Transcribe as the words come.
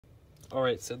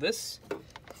Alright, so the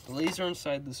laser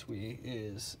inside this Wii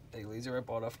is a laser I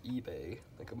bought off eBay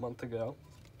like a month ago.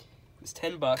 It was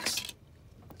 $10,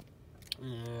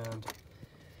 and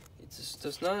it just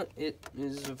does not, it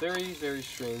is a very, very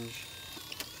strange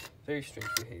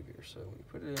behavior. So we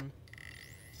put it in.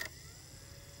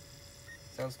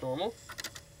 Sounds normal.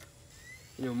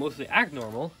 You know, mostly act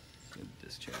normal.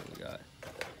 This channel we got.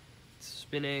 It's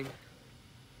spinning.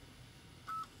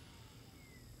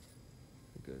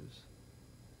 It goes.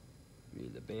 Me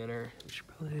and the banner. We should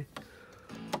probably.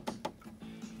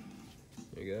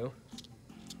 There you go.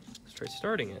 Let's try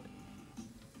starting it.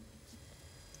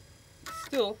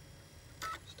 Still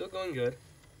going good.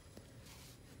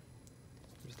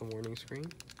 There's the warning screen.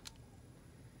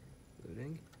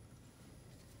 Loading.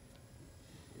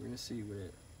 We're gonna see when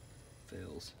it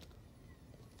fails.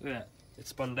 Look at that. It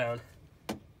spun down.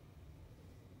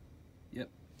 Yep.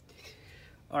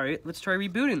 Alright, let's try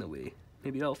rebooting the Wii.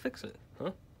 Maybe that'll fix it,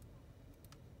 huh?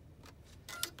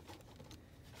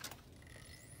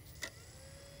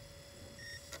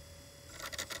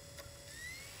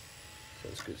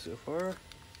 Sounds good so far.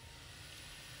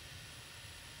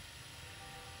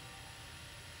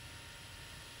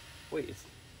 Wait, it's...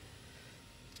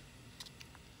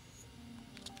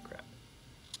 crap.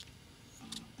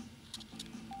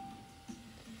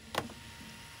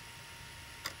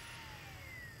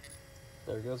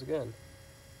 There it goes again.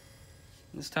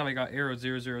 This time I got error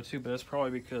 002, but that's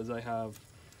probably because I have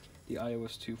the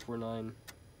iOS 249.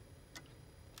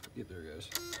 Yep, there it goes.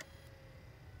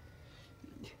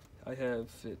 I have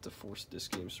it to force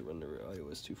disk games to run the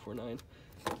iOS 249.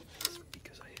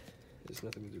 Because it has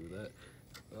nothing to do with that.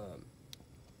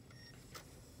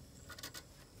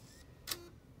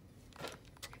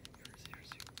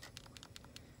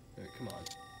 Alright, come on.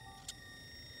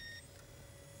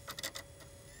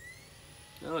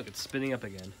 Oh, look, it's spinning up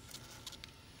again.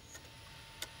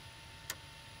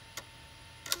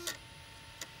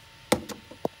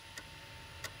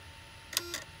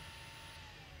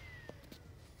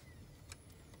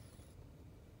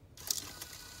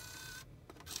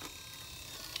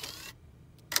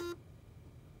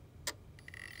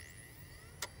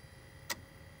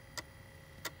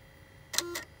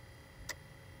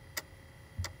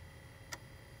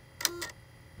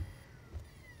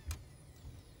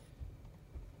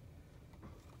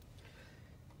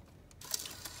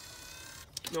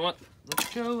 You know what?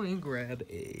 Let's go and grab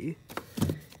a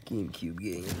GameCube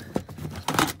game.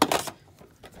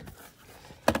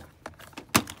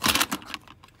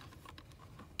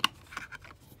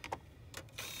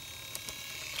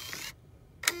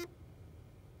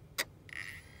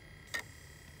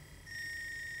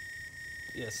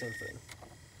 Yeah, same thing.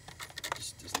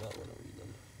 Just does not want to read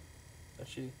them.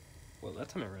 Actually, well, that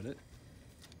time I read it.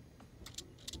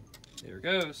 There it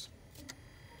goes.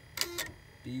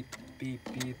 Beep, beep,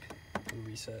 beep, and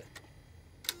reset.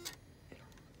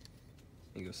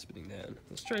 And it goes spinning down.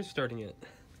 Let's try starting it.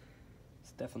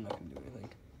 It's definitely not going to do anything.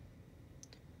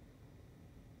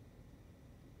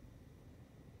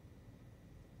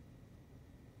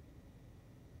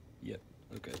 Yep,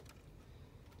 okay.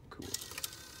 Cool.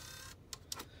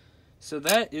 So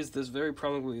that is this very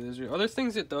probably laser. Other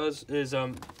things it does is,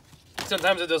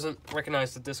 sometimes it doesn't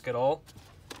recognize the disc at all.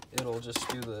 It'll just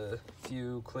do the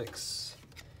few clicks.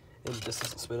 And it just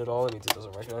doesn't spin at all. It means it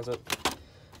doesn't recognize it.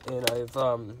 And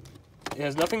it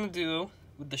has nothing to do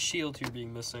with the shield here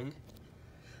being missing.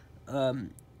 I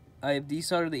have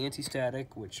desoldered the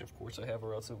anti-static, which of course I have,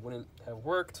 or else it wouldn't have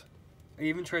worked. I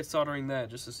even tried soldering that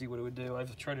just to see what it would do.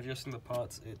 I've tried adjusting the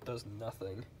pots. It does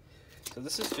nothing. So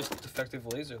this is just a defective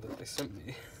laser that they sent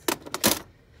me.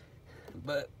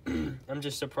 But I'm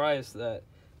just surprised that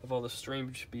of all the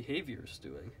strange behavior it's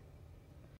doing.